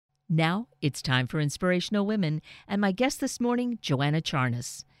Now it's time for Inspirational Women, and my guest this morning, Joanna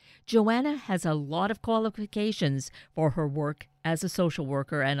Charnas. Joanna has a lot of qualifications for her work as a social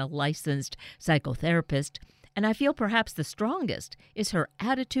worker and a licensed psychotherapist, and I feel perhaps the strongest is her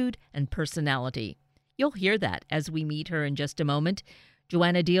attitude and personality. You'll hear that as we meet her in just a moment.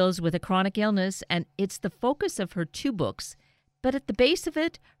 Joanna deals with a chronic illness, and it's the focus of her 2 books. But at the base of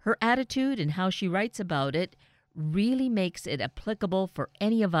it, her attitude and how she writes about it really makes it applicable for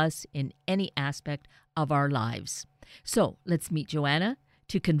any of us in any aspect of our lives. So let's meet Joanna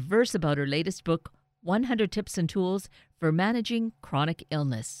to converse about her latest book, 100 Tips and Tools for Managing Chronic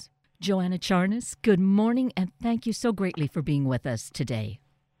Illness. Joanna Charnas, good morning, and thank you so greatly for being with us today.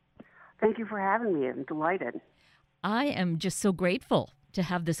 Thank you for having me. I'm delighted. I am just so grateful to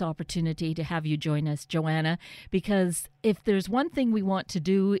have this opportunity to have you join us, Joanna, because if there's one thing we want to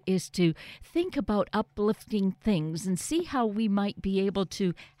do is to think about uplifting things and see how we might be able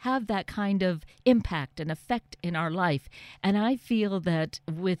to have that kind of impact and effect in our life. And I feel that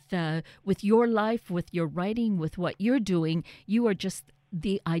with your life, with your writing, with what you're doing, you are just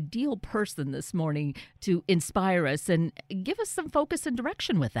the ideal person this morning to inspire us and give us some focus and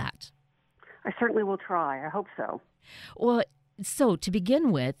direction with that. I certainly will try. I hope so. Well, so to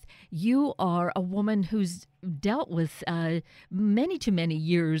begin with, you are a woman who's dealt with many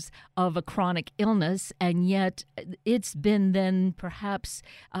years of a chronic illness, and yet it's been then perhaps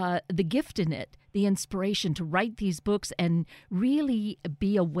the gift in it, the inspiration to write these books and really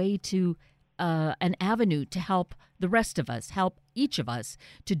be a way to an avenue to help the rest of us, help each of us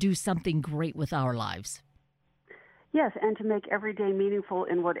to do something great with our lives. Yes, and to make every day meaningful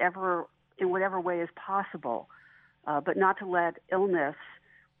in whatever way is possible. But not to let illness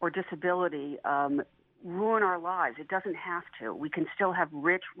or disability ruin our lives. It doesn't have to. We can still have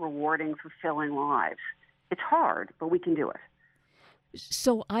rich, rewarding, fulfilling lives. It's hard, but we can do it.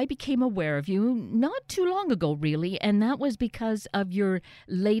 So I became aware of you not too long ago, really, and that was because of your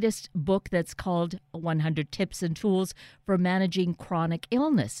latest book that's called 100 Tips and Tools for Managing Chronic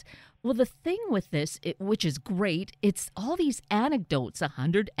Illness. Well, the thing with this, which is great, it's all these anecdotes,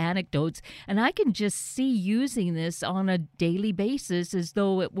 100 anecdotes, and I can just see using this on a daily basis as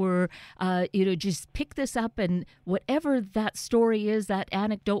though it were, just pick this up and whatever that story is, that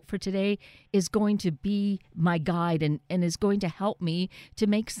anecdote for today is going to be my guide and is going to help me to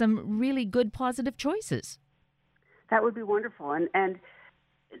make some really good, positive choices. That would be wonderful. And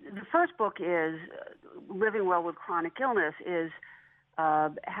the first book is Living Well with Chronic Illness is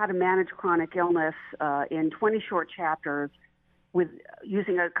how to manage chronic illness in 20 short chapters with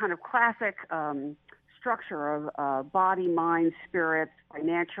using a kind of classic structure of body, mind, spirit,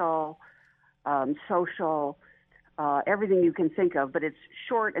 financial, social, everything you can think of, but it's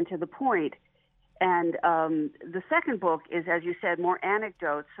short and to the point. And the second book is, as you said, more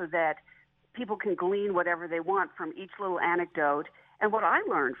anecdotes so that people can glean whatever they want from each little anecdote and what I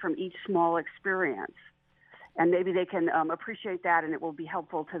learned from each small experience. And maybe they can appreciate that, and it will be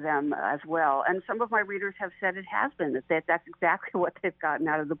helpful to them as well. And some of my readers have said it has been, that that's exactly what they've gotten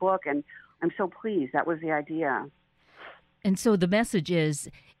out of the book, and I'm so pleased. That was the idea. And so the message is,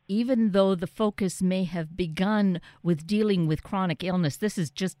 even though the focus may have begun with dealing with chronic illness, this is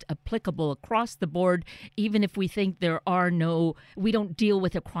just applicable across the board, even if we think we don't deal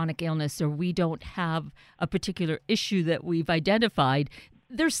with a chronic illness or we don't have a particular issue that we've identified.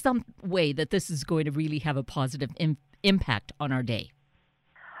 There's some way that this is going to really have a positive impact on our day.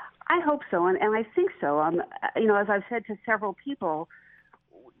 I hope so, and I think so. As I've said to several people,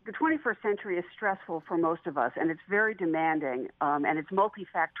 the 21st century is stressful for most of us, and it's very demanding, and it's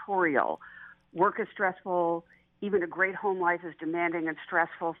multifactorial. Work is stressful. Even a great home life is demanding and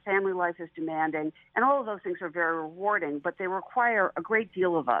stressful. Family life is demanding, and all of those things are very rewarding, but they require a great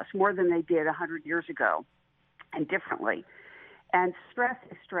deal of us, more than they did 100 years ago, and differently. And stress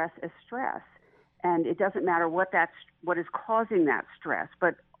is stress is stress. And it doesn't matter what is causing that stress.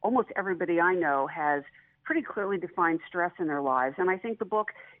 But almost everybody I know has pretty clearly defined stress in their lives. And I think the book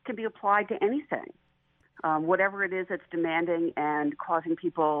can be applied to anything, whatever it is that's demanding and causing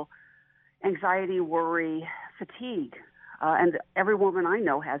people anxiety, worry, fatigue. And every woman I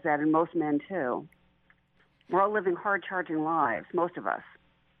know has that, and most men too. We're all living hard-charging lives, most of us.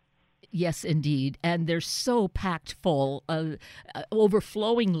 Yes, indeed. And they're so packed full,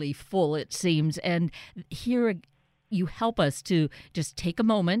 overflowingly full, it seems. And here you help us to just take a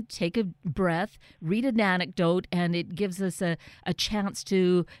moment, take a breath, read an anecdote, and it gives us a chance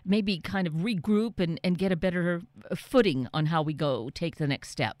to maybe kind of regroup and get a better footing on how we take the next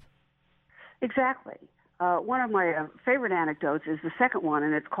step. Exactly. One of my favorite anecdotes is the second one,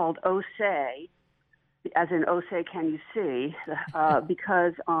 and it's called Oh Say. as in, oh, say, can you see?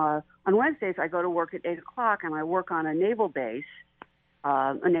 Because on Wednesdays I go to work at 8 o'clock and I work on a naval base,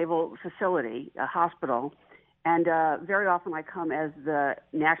 a naval facility, a hospital. And very often I come as the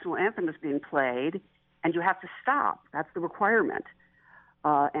national anthem is being played, and you have to stop. That's the requirement.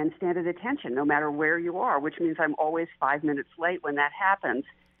 And stand at attention no matter where you are, which means I'm always 5 minutes late when that happens.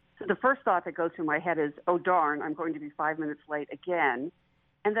 So the first thought that goes through my head is, oh, darn, I'm going to be 5 minutes late again.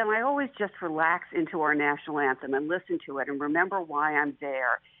 And then I always just relax into our national anthem and listen to it and remember why I'm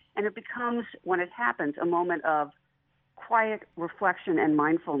there. And it becomes, when it happens, a moment of quiet reflection and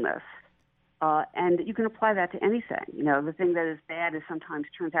mindfulness. And you can apply that to anything. You know, the thing that is bad is sometimes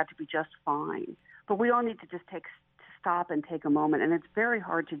turns out to be just fine. But we all need to just stop and take a moment, and it's very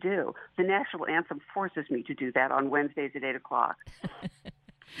hard to do. The national anthem forces me to do that on Wednesdays at 8 o'clock.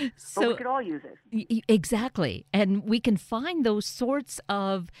 So but we could all use it. Exactly. And we can find those sorts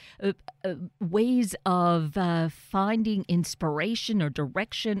of ways of finding inspiration or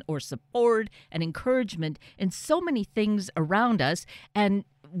direction or support and encouragement in so many things around us. And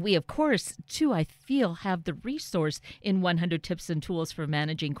we, of course, too, I feel, have the resource in 100 Tips and Tools for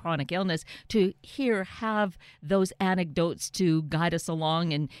Managing Chronic Illness to have those anecdotes to guide us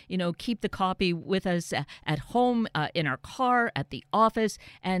along and, keep the copy with us at home, in our car, at the office,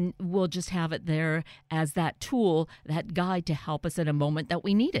 and we'll just have it there as that tool, that guide to help us in a moment that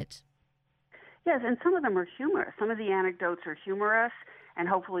we need it. Yes, and some of them are humorous. Some of the anecdotes are humorous, and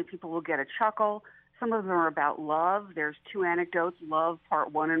hopefully people will get a chuckle. Some of them are about love. There's 2 anecdotes, love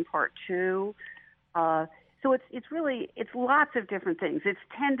part 1 and part 2. So it's lots of different things. It's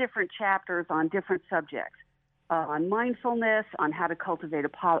 10 different chapters on different subjects, on mindfulness, on how to cultivate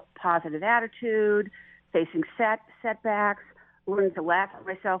a positive attitude, facing setbacks, learning to laugh at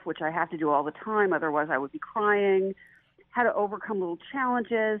myself, which I have to do all the time, otherwise I would be crying, how to overcome little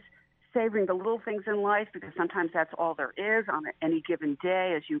challenges, savoring the little things in life, because sometimes that's all there is on any given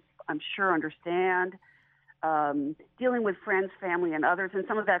day, as you, I'm sure, understand. Dealing with friends, family, and others, and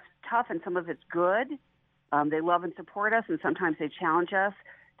some of that's tough and some of it's good. They love and support us, and sometimes they challenge us.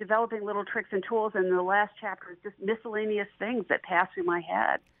 Developing little tricks and tools, and the last chapter is just miscellaneous things that pass through my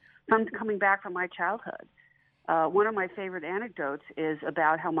head. Some coming back from my childhood. One of my favorite anecdotes is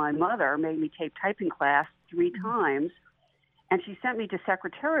about how my mother made me take typing class 3 times, and she sent me to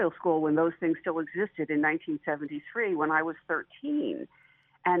secretarial school when those things still existed in 1973 when I was 13.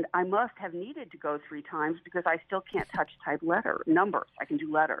 And I must have needed to go 3 times because I still can't touch type numbers. I can do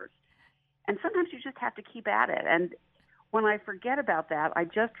letters. And sometimes you just have to keep at it. And when I forget about that, I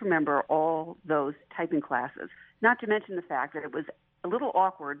just remember all those typing classes, not to mention the fact that it was a little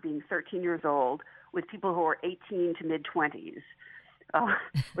awkward being 13 years old with people who are 18 to mid-20s.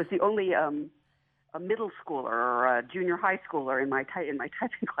 Was the only a middle schooler or a junior high schooler in my typing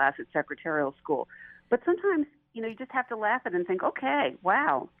class at secretarial school. But sometimes, you just have to laugh at it and think, okay,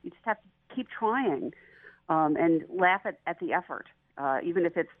 wow. You just have to keep trying and laugh at the effort, even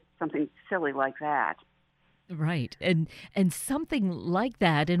if it's something silly like that. Right. And something like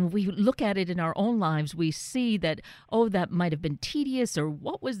that, and we look at it in our own lives, we see that, that might have been tedious, or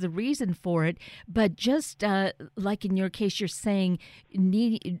what was the reason for it? But just like in your case, you're saying,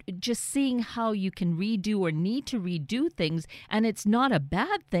 just seeing how you can redo or need to redo things, and it's not a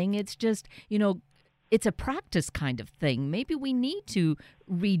bad thing. It's just, it's a practice kind of thing. Maybe we need to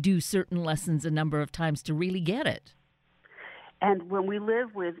redo certain lessons a number of times to really get it. And when we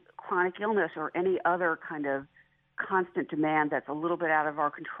live with chronic illness or any other kind of constant demand that's a little bit out of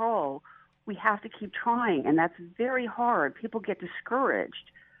our control, we have to keep trying, and that's very hard. People get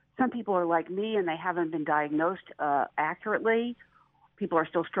discouraged. Some people are like me, and they haven't been diagnosed accurately. People are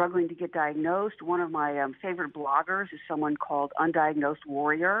still struggling to get diagnosed. One of my favorite bloggers is someone called Undiagnosed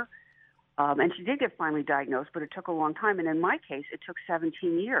Warrior, and she did get finally diagnosed, but it took a long time. And in my case, it took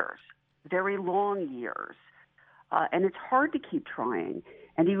 17 years, very long years. And it's hard to keep trying.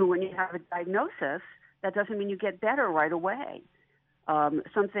 And even when you have a diagnosis, that doesn't mean you get better right away.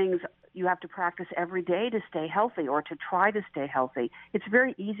 Some things you have to practice every day to stay healthy or to try to stay healthy. It's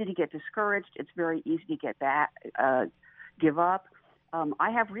very easy to get discouraged. It's very easy to get back, give up.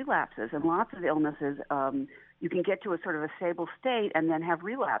 I have relapses, and lots of illnesses, you can get to a sort of a stable state and then have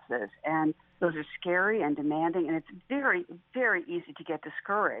relapses. And those are scary and demanding, and it's very, very easy to get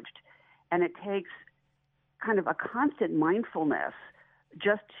discouraged. And it takes kind of a constant mindfulness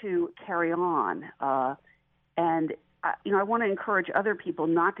just to carry on. I want to encourage other people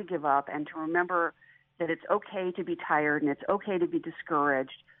not to give up and to remember that it's okay to be tired and it's okay to be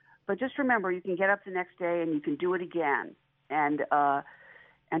discouraged. But just remember, you can get up the next day and you can do it again. And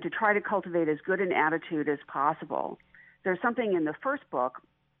to try to cultivate as good an attitude as possible. There's something in the first book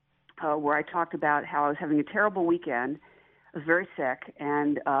where I talked about how I was having a terrible weekend. I was very sick,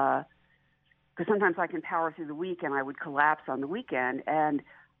 and because sometimes I can power through the week, and I would collapse on the weekend. And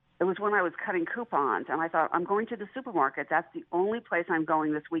it was when I was cutting coupons, and I thought, I'm going to the supermarket. That's the only place I'm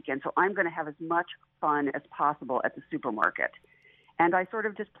going this weekend, so I'm going to have as much fun as possible at the supermarket. And I sort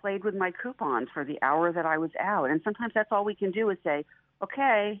of just played with my coupons for the hour that I was out. And sometimes that's all we can do is say,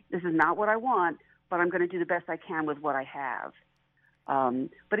 okay, this is not what I want, but I'm going to do the best I can with what I have.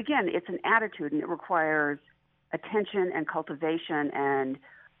 But again, it's an attitude, and it requires attention and cultivation and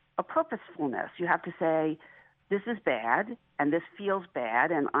a purposefulness. You have to say, this is bad, and this feels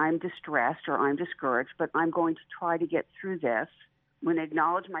bad, and I'm distressed or I'm discouraged, but I'm going to try to get through this. I'm going to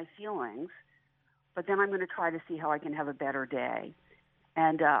acknowledge my feelings, but then I'm going to try to see how I can have a better day.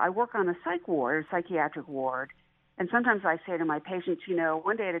 And I work on a psych ward, a psychiatric ward, and sometimes I say to my patients,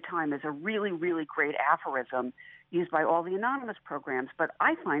 one day at a time is a really, really great aphorism used by all the anonymous programs, but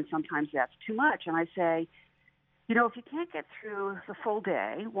I find sometimes that's too much. And I say, if you can't get through the full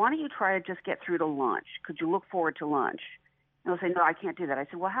day, why don't you try to just get through to lunch? Could you look forward to lunch? And they'll say, no, I can't do that. I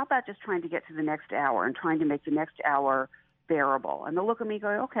said, well, how about just trying to get to the next hour and trying to make the next hour bearable? And they'll look at me and go,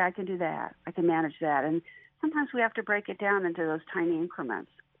 okay, I can do that. I can manage that. And sometimes we have to break it down into those tiny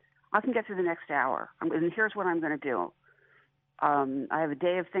increments. I can get through the next hour. And here's what I'm going to do. I have a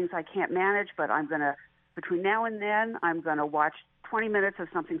day of things I can't manage, but between now and then, I'm going to watch 20 minutes of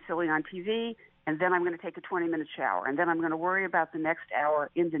something silly on TV, and then I'm going to take a 20-minute shower, and then I'm going to worry about the next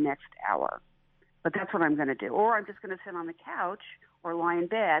hour in the next hour. But that's what I'm going to do. Or I'm just going to sit on the couch or lie in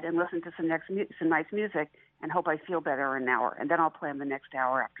bed and listen to some nice music and hope I feel better in an hour, and then I'll plan the next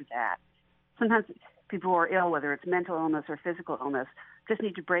hour after that. Sometimes people who are ill, whether it's mental illness or physical illness, just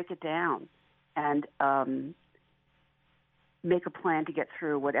need to break it down and make a plan to get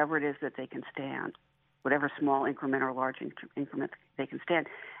through whatever it is that they can stand, whatever small increment or large increment they can stand.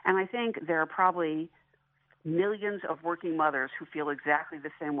 And I think there are probably millions of working mothers who feel exactly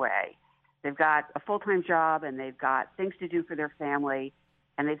the same way. They've got a full-time job and they've got things to do for their family,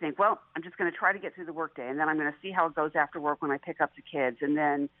 and they think, well, I'm just going to try to get through the workday, and then I'm going to see how it goes after work when I pick up the kids, and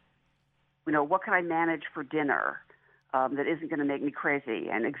then, what can I manage for dinner that isn't going to make me crazy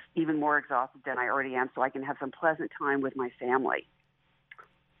and even more exhausted than I already am, so I can have some pleasant time with my family.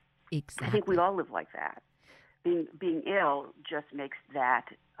 Exactly. I think we all live like that. Being ill just makes that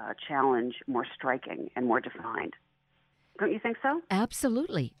challenge more striking and more defined. Don't you think so?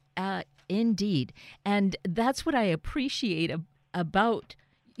 Absolutely. Indeed. And that's what I appreciate about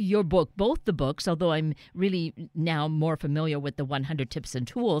your book, both the books, although I'm really now more familiar with the 100 Tips and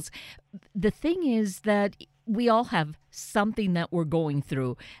Tools. The thing is that we all have something that we're going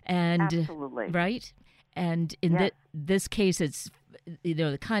through. And, absolutely. Right? And in yes. This case, it's,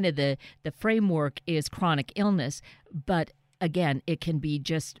 kind of the framework is chronic illness, but again, it can be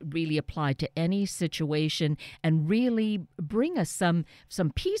just really applied to any situation and really bring us some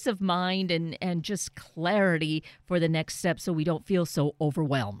peace of mind and just clarity for the next step so we don't feel so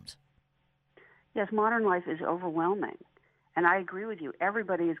overwhelmed. Yes, modern life is overwhelming. And I agree with you.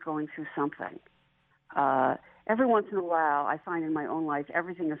 Everybody is going through something. Every once in a while, I find in my own life,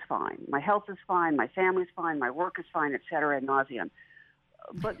 everything is fine. My health is fine, my family's fine, my work is fine, et cetera, ad nauseum.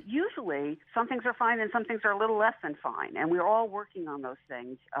 But usually, some things are fine and some things are a little less than fine. And we're all working on those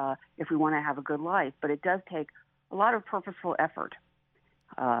things if we want to have a good life. But it does take a lot of purposeful effort.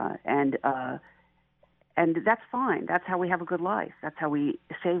 And that's fine. That's how we have a good life. That's how we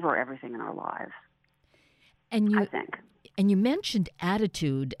savor everything in our lives, I think. And you mentioned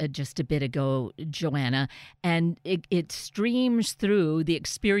attitude just a bit ago, Joanna, and it streams through the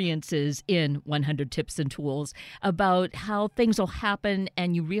experiences in 100 Tips and Tools about how things will happen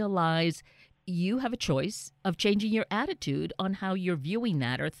and you realize you have a choice of changing your attitude on how you're viewing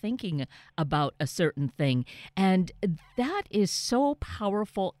that or thinking about a certain thing. And that is so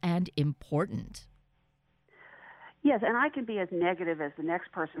powerful and important. Yes, and I can be as negative as the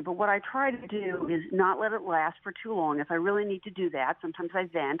next person, but what I try to do is not let it last for too long. If I really need to do that, sometimes I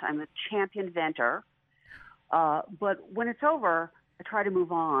vent. I'm a champion venter. But when it's over, I try to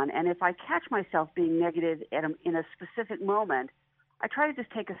move on. And if I catch myself being negative in a specific moment, I try to just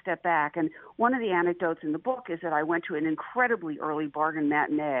take a step back. And one of the anecdotes in the book is that I went to an incredibly early bargain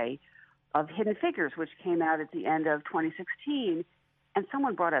matinee of Hidden Figures, which came out at the end of 2016. And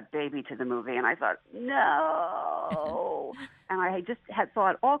someone brought a baby to the movie, and I thought, no. And I just had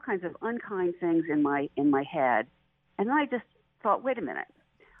thought all kinds of unkind things in my head. And then I just thought, wait a minute.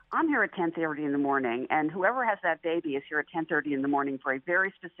 I'm here at 10:30 in the morning, and whoever has that baby is here at 10:30 in the morning for a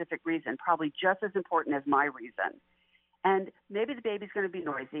very specific reason, probably just as important as my reason. And maybe the baby's going to be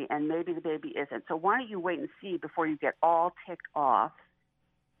noisy, and maybe the baby isn't. So why don't you wait and see before you get all ticked off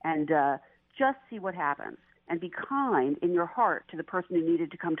and just see what happens. And be kind in your heart to the person who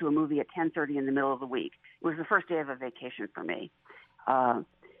needed to come to a movie at 10:30 in the middle of the week. It was the first day of a vacation for me. And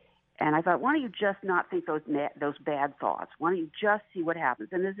I thought, why don't you just not think those bad thoughts? Why don't you just see what happens?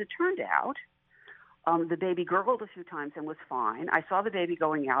 And as it turned out, the baby gurgled a few times and was fine. I saw the baby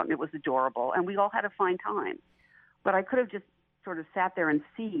going out, and it was adorable, and we all had a fine time. But I could have just sort of sat there and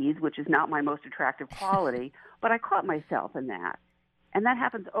seethed, which is not my most attractive quality, but I caught myself in that. And that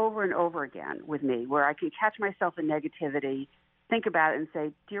happens over and over again with me, where I can catch myself in negativity, think about it, and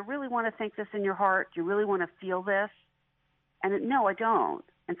say, do you really want to think this in your heart? Do you really want to feel this? And no, I don't.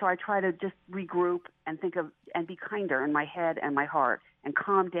 And so I try to just regroup and and be kinder in my head and my heart and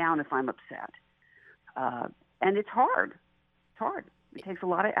calm down if I'm upset. And it's hard. It's hard. It takes a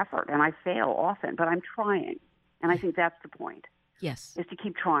lot of effort, and I fail often, but I'm trying. And I think that's the point. Yes. Is to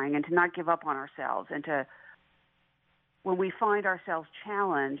keep trying and to not give up on ourselves, and to, when we find ourselves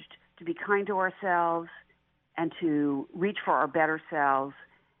challenged, to be kind to ourselves and to reach for our better selves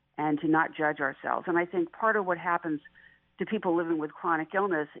and to not judge ourselves. And I think part of what happens to people living with chronic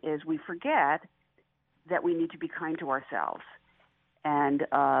illness is we forget that we need to be kind to ourselves, and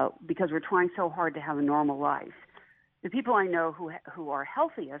because we're trying so hard to have a normal life. The people I know who are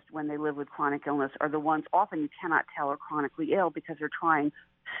healthiest when they live with chronic illness are the ones often you cannot tell are chronically ill because they're trying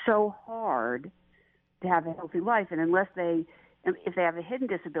so hard to have a healthy life. And if they have a hidden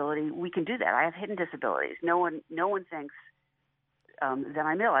disability, we can do that. I have hidden disabilities. No one thinks that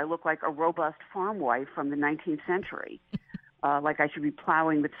I'm ill. I look like a robust farm wife from the 19th century. Like I should be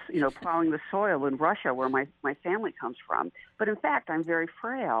plowing the soil in Russia, where my family comes from. But in fact, I'm very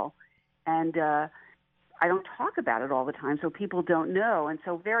frail, and I don't talk about it all the time, so people don't know. And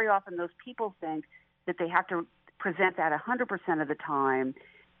so very often those people think that they have to present that 100% of the time.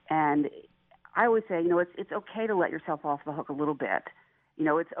 And I always say, it's okay to let yourself off the hook a little bit.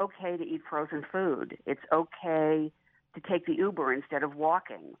 It's okay to eat frozen food. It's okay to take the Uber instead of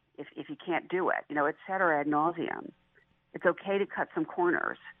walking if you can't do it, et cetera, ad nauseum. It's okay to cut some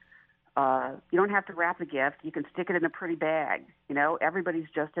corners. You don't have to wrap the gift. You can stick it in a pretty bag. Everybody's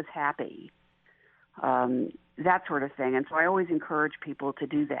just as happy. That sort of thing. And so I always encourage people to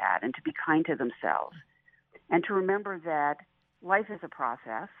do that and to be kind to themselves and to remember that life is a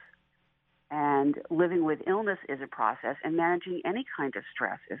process and living with illness is a process and managing any kind of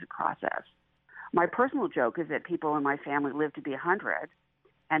stress is a process. My personal joke is that people in my family live to be 100,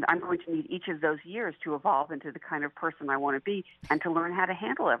 and I'm going to need each of those years to evolve into the kind of person I want to be and to learn how to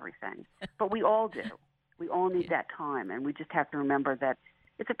handle everything. But we all do. We all need that time, and we just have to remember that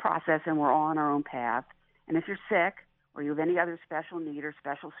it's a process and we're all on our own path. And if you're sick or you have any other special need or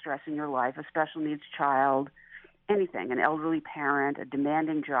special stress in your life, a special needs child, anything, an elderly parent, a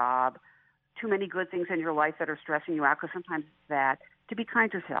demanding job, too many good things in your life that are stressing you out, because sometimes it's that, to be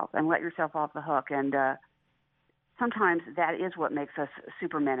kind to yourself and let yourself off the hook. And sometimes that is what makes us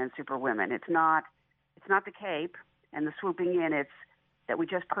supermen and superwomen. It's not the cape and the swooping in. It's that we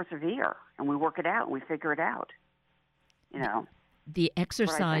just persevere and we work it out and we figure it out, The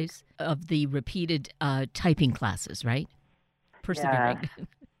exercise of the repeated typing classes, right? Persevering. Yeah.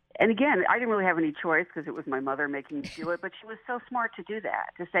 And again, I didn't really have any choice because it was my mother making me do it, but she was so smart to do that,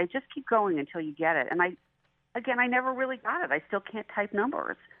 to say, just keep going until you get it. And I never really got it. I still can't type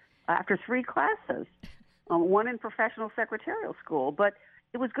numbers after 3 classes, one in professional secretarial school, but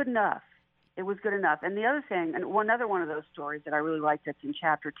it was good enough. It was good enough. And the other thing, and another one of those stories that I really like that's in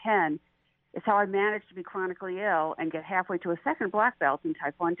Chapter 10, is how I managed to be chronically ill and get halfway to a second black belt in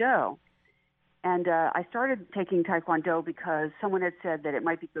Taekwondo. And I started taking Taekwondo because someone had said that it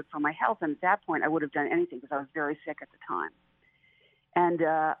might be good for my health, and at that point I would have done anything because I was very sick at the time. And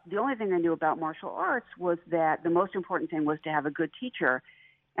the only thing I knew about martial arts was that the most important thing was to have a good teacher.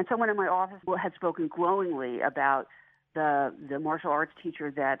 And someone in my office had spoken glowingly about the martial arts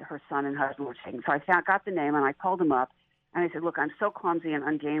teacher that her son and husband were taking. So I got the name, and I called him up, and I said, look, I'm so clumsy and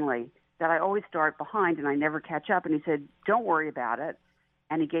ungainly that I always start behind and I never catch up. And he said, don't worry about it.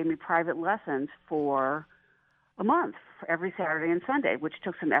 And he gave me private lessons for a month, every Saturday and Sunday, which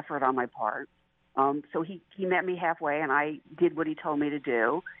took some effort on my part. So he met me halfway, and I did what he told me to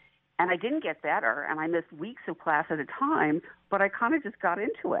do. And I didn't get better, and I missed weeks of class at a time, but I kind of just got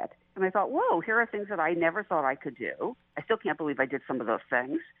into it. And I thought, whoa, here are things that I never thought I could do. I still can't believe I did some of those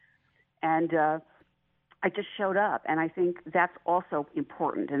things. And I just showed up, and I think that's also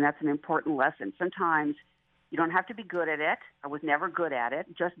important, and that's an important lesson. Sometimes you don't have to be good at it. I was never good at it,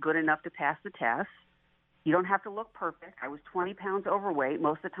 just good enough to pass the test. You don't have to look perfect. I was 20 pounds overweight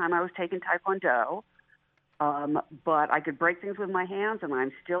most of the time I was taking Taekwondo, but I could break things with my hands, and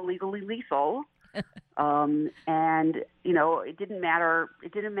I'm still legally lethal. And, it didn't matter.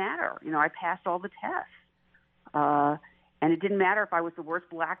 It didn't matter. I passed all the tests. And it didn't matter if I was the worst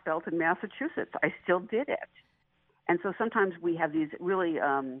black belt in Massachusetts. I still did it. And so sometimes we have these really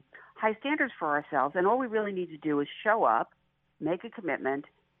high standards for ourselves, and all we really need to do is show up, make a commitment,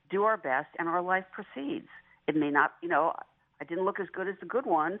 do our best, and our life proceeds. It may not, I didn't look as good as the good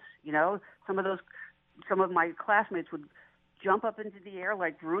ones. Some of my classmates would jump up into the air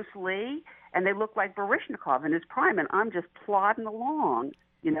like Bruce Lee, and they looked like Baryshnikov in his prime, and I'm just plodding along,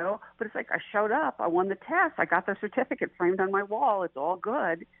 But it's like I showed up, I won the test, I got the certificate framed on my wall. It's all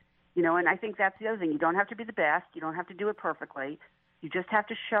good, And I think that's the other thing. You don't have to be the best. You don't have to do it perfectly. You just have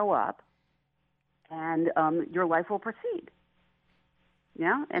to show up, and your life will proceed.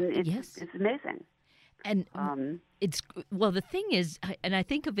 And Yes. it's amazing. And the thing is, and I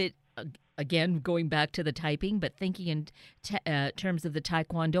think of it again, going back to the typing, but thinking in terms of the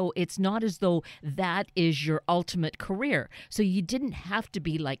Taekwondo, it's not as though that is your ultimate career. So you didn't have to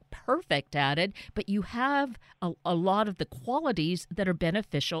be like perfect at it, but you have a lot of the qualities that are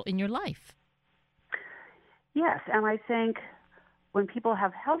beneficial in your life. Yes, and I think when people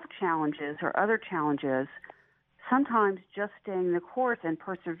have health challenges or other challenges, sometimes just staying the course and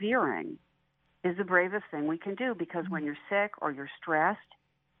persevering is the bravest thing we can do, because when you're sick or you're stressed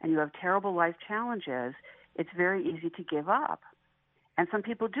and you have terrible life challenges, it's very easy to give up. And some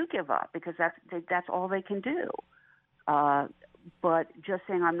people do give up because that's all they can do. But just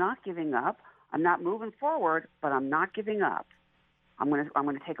saying, I'm not giving up, I'm not moving forward, but I'm not giving up. I'm going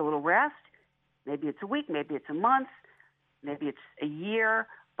to take a little rest. Maybe it's a week, maybe it's a month, maybe it's a year,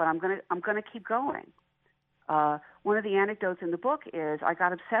 but I'm going to keep going. One of the anecdotes in the book is I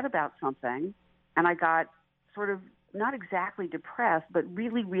got upset about something, and I got sort of not exactly depressed, but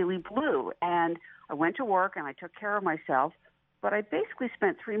really, really blue. And I went to work and I took care of myself, but I basically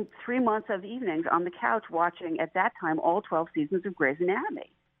spent three months of evenings on the couch watching, at that time, all 12 seasons of Grey's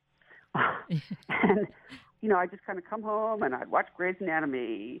Anatomy. And, I just kind of come home and I'd watch Grey's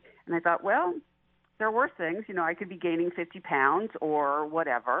Anatomy. And I thought, well, there are worse things. I could be gaining 50 pounds or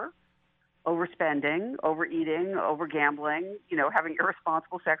whatever. Overspending, overeating, overgambling, having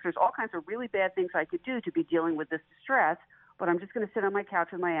irresponsible sex. There's all kinds of really bad things I could do to be dealing with this distress, but I'm just going to sit on my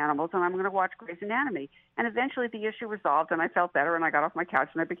couch with my animals and I'm going to watch Grey's Anatomy. And eventually the issue resolved and I felt better and I got off my couch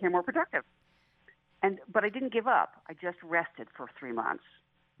and I became more productive. But I didn't give up. I just rested for 3 months.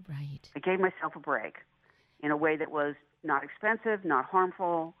 Right. I gave myself a break in a way that was not expensive, not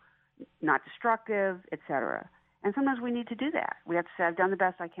harmful, not destructive, etc. And sometimes we need to do that. We have to say, I've done the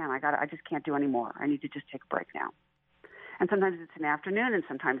best I can. I just can't do any more. I need to just take a break now. And sometimes it's an afternoon, and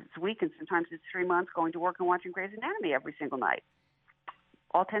sometimes it's a week, and sometimes it's 3 months going to work and watching Grey's Anatomy every single night.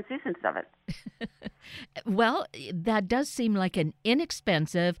 All 10 seasons of it. Well, that does seem like an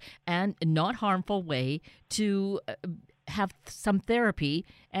inexpensive and not harmful way to have some therapy,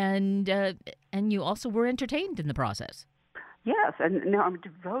 and you also were entertained in the process. Yes, and now I'm a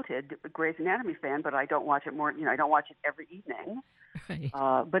devoted Grey's Anatomy fan, but I don't watch it more. I don't watch it every evening. Right.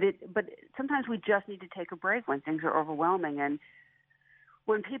 But sometimes we just need to take a break when things are overwhelming, and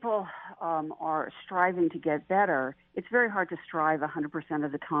when people are striving to get better, it's very hard to strive 100%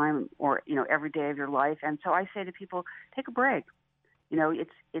 of the time, or every day of your life. And so I say to people, take a break. Very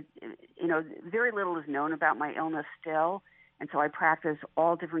little is known about my illness still, and so I practice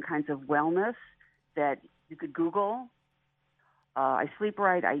all different kinds of wellness that you could Google. I sleep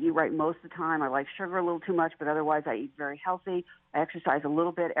right. I eat right most of the time. I like sugar a little too much, but otherwise I eat very healthy. I exercise a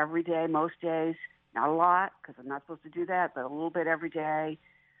little bit every day, most days. Not a lot, because I'm not supposed to do that, but a little bit every day.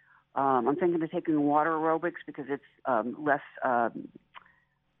 I'm thinking of taking water aerobics because it's less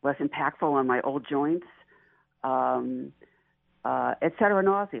impactful on my old joints, et cetera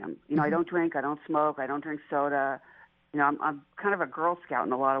nauseum. I don't drink, I don't smoke, I don't drink soda. I'm kind of a Girl Scout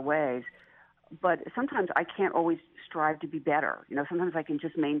in a lot of ways. But sometimes I can't always strive to be better. Sometimes I can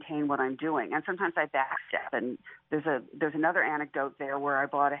just maintain what I'm doing, and sometimes I backstep. And there's another anecdote there where I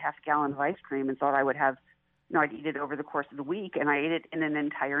bought a half gallon of ice cream and thought I would have, I'd eat it over the course of the week, and I ate it in an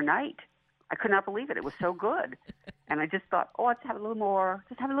entire night. I could not believe it. It was so good, and I just thought, let's have a little more,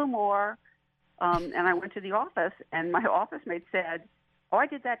 just have a little more. And I went to the office, and my office mate said, I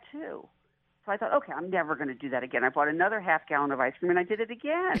did that too. So I thought, okay, I'm never going to do that again. I bought another half gallon of ice cream, and I did it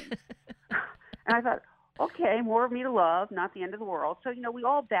again. And I thought, okay, more of me to love, not the end of the world. So, we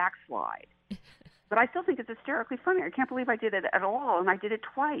all backslide. But I still think it's hysterically funny. I can't believe I did it at all, and I did it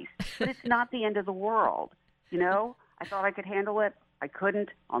twice. But it's not the end of the world, I thought I could handle it. I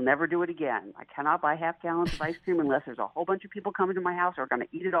couldn't. I'll never do it again. I cannot buy half gallons of ice cream unless there's a whole bunch of people coming to my house who are going to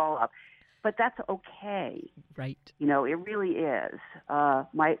eat it all up. but that's okay. Right. You know, it really is.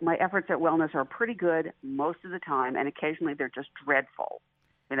 My efforts at wellness are pretty good most of the time, and occasionally they're just dreadful.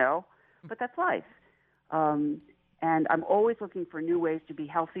 You know, but that's life. And I'm always looking for new ways to be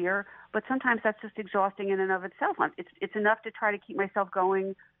healthier, but sometimes that's just exhausting in and of itself. It's enough to try to keep myself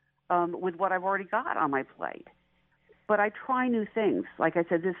going with what I've already got on my plate. But I try new things. Like I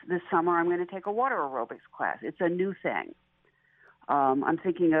said, this summer I'm going to take a water aerobics class. It's a new thing. I'm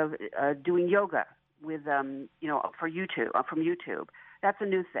thinking of doing yoga with, for YouTube, from YouTube. That's a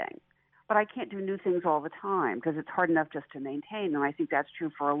new thing. But I can't do new things all the time because it's hard enough just to maintain. And I think that's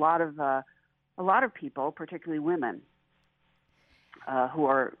true for a lot of people, particularly women, who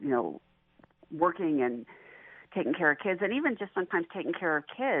are, working and taking care of kids, and even just sometimes taking care of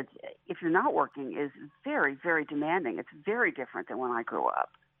kids, if you're not working, is very, very demanding. It's very different than when I grew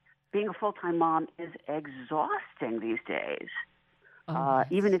up. Being a full-time mom is exhausting these days. Yes.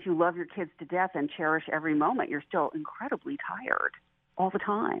 Even if you love your kids to death and cherish every moment, you're still incredibly tired all the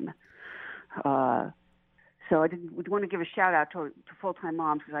time. So I would want to give a shout-out to full-time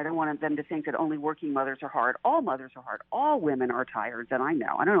moms because I don't want them to think that only working mothers are hard. All mothers are hard. All women are tired that I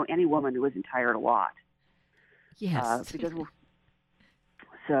know. I don't know any woman who isn't tired a lot. Yes.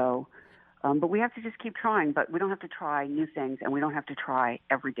 But we have to just keep trying. But we don't have to try new things, and we don't have to try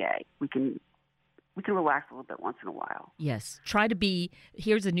every day. We can relax a little bit once in a while. Yes.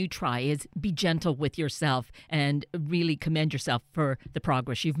 Here's a new try, is be gentle with yourself and really commend yourself for the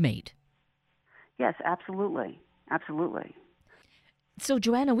progress you've made. Yes, absolutely. Absolutely. So,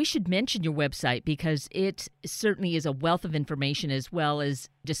 Joanna, we should mention your website because it certainly is a wealth of information as well as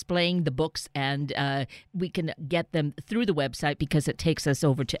displaying the books, and we can get them through the website because it takes us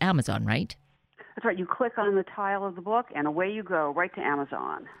over to Amazon, right? That's right. You click on the tile of the book, and away you go, right to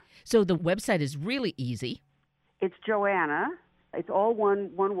Amazon. So the website is really easy. It's Joanna. It's all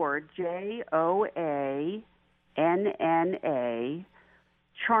one word, Joanna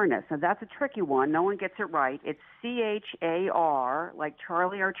Charnas. Now, that's a tricky one. No one gets it right. It's CHAR, like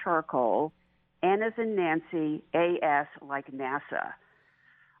Charlie or charcoal, N as in Nancy, AS like NASA.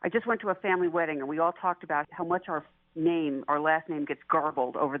 I just went to a family wedding, and we all talked about how much our last name gets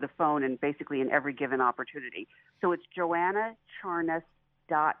garbled over the phone and basically in every given opportunity. So it's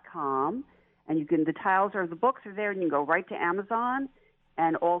JoannaCharnas.com, and the books are there, and you can go right to Amazon.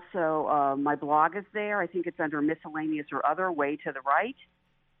 And also my blog is there. I think it's under miscellaneous or other, way to the right.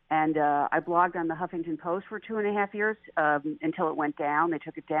 And I blogged on the Huffington Post for 2.5 years until it went down. They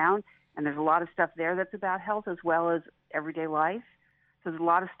took it down. And there's a lot of stuff there that's about health as well as everyday life. So there's a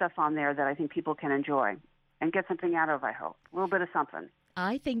lot of stuff on there that I think people can enjoy and get something out of, I hope. A little bit of something.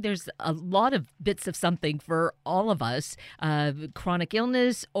 I think there's a lot of bits of something for all of us, chronic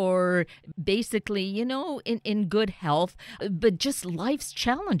illness or basically, in good health, but just life's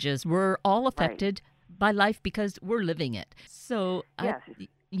challenges. We're all affected by life because we're living it. So, yes.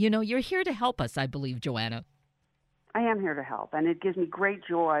 You're here to help us, I believe, Joanna. I am here to help, and it gives me great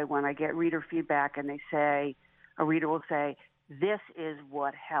joy when I get reader feedback and a reader will say, this is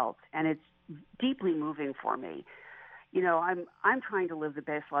what helped, and it's deeply moving for me. I'm trying to live the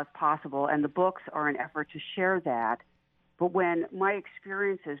best life possible, and the books are an effort to share that. But when my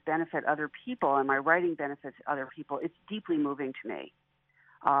experiences benefit other people and my writing benefits other people, it's deeply moving to me.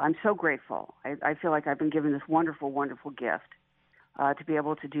 I'm so grateful. I feel like I've been given this wonderful, wonderful gift to be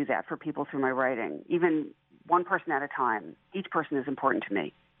able to do that for people through my writing, even one person at a time. Each person is important to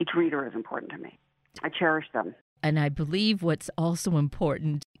me. Each reader is important to me. I cherish them. And I believe what's also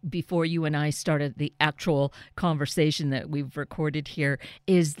important, before you and I started the actual conversation that we've recorded here,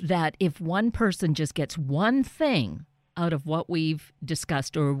 is that if one person just gets one thing out of what we've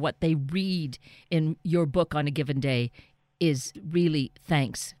discussed or what they read in your book on a given day, is really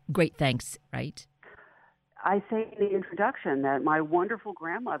great thanks, right? I say in the introduction that my wonderful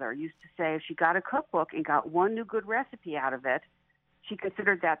grandmother used to say if she got a cookbook and got one new good recipe out of it, she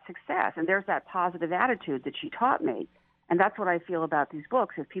considered that success. And there's that positive attitude that she taught me. And that's what I feel about these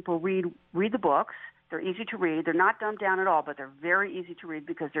books. If people read the books, they're easy to read. They're not dumbed down at all, but they're very easy to read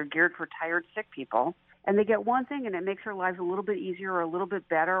because they're geared for tired, sick people. And they get one thing, and it makes their lives a little bit easier or a little bit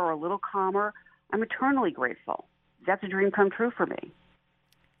better or a little calmer. I'm eternally grateful. That's a dream come true for me.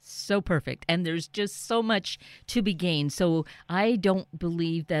 So perfect. And there's just so much to be gained. So I don't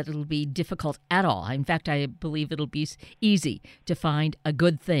believe that it'll be difficult at all. In fact, I believe it'll be easy to find a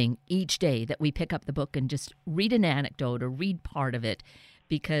good thing each day that we pick up the book and just read an anecdote or read part of it,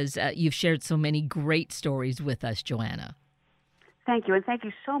 because you've shared so many great stories with us, Joanna. Thank you, and thank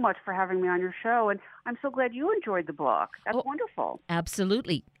you so much for having me on your show. And I'm so glad you enjoyed the book. That's wonderful.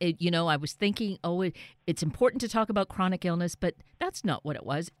 Absolutely. I was thinking, it's important to talk about chronic illness, but that's not what it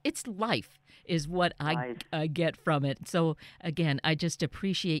was. It's life is what I get from it. So, again, I just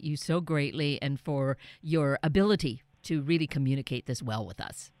appreciate you so greatly and for your ability to really communicate this well with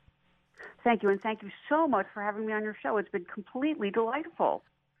us. Thank you, and thank you so much for having me on your show. It's been completely delightful.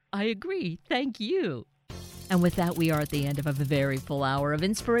 I agree. Thank you. And with that, we are at the end of a very full hour of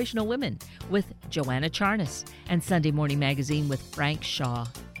Inspirational Women with Joanna Charnas and Sunday Morning Magazine with Frank Shaw.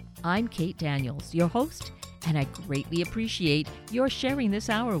 I'm Kate Daniels, your host, and I greatly appreciate your sharing this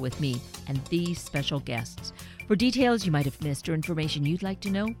hour with me and these special guests. For details you might have missed or information you'd like to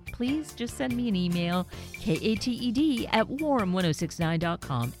know, please just send me an email,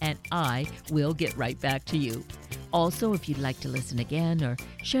 kated@warm1069.com, and I will get right back to you. Also, if you'd like to listen again or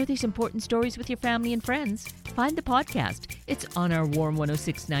share these important stories with your family and friends, find the podcast. It's on our Warm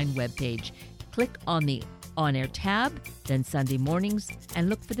 1069 webpage. Click on the On Air tab, then Sunday Mornings, and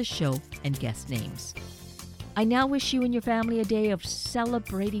look for the show and guest names. I now wish you and your family a day of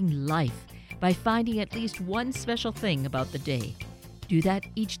celebrating life by finding at least one special thing about the day. Do that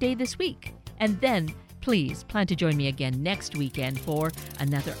each day this week. And then, please plan to join me again next weekend for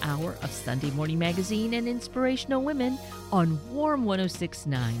another hour of Sunday Morning Magazine and Inspirational Women on Warm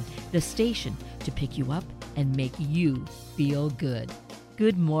 1069, the station to pick you up and make you feel good.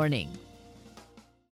 Good morning.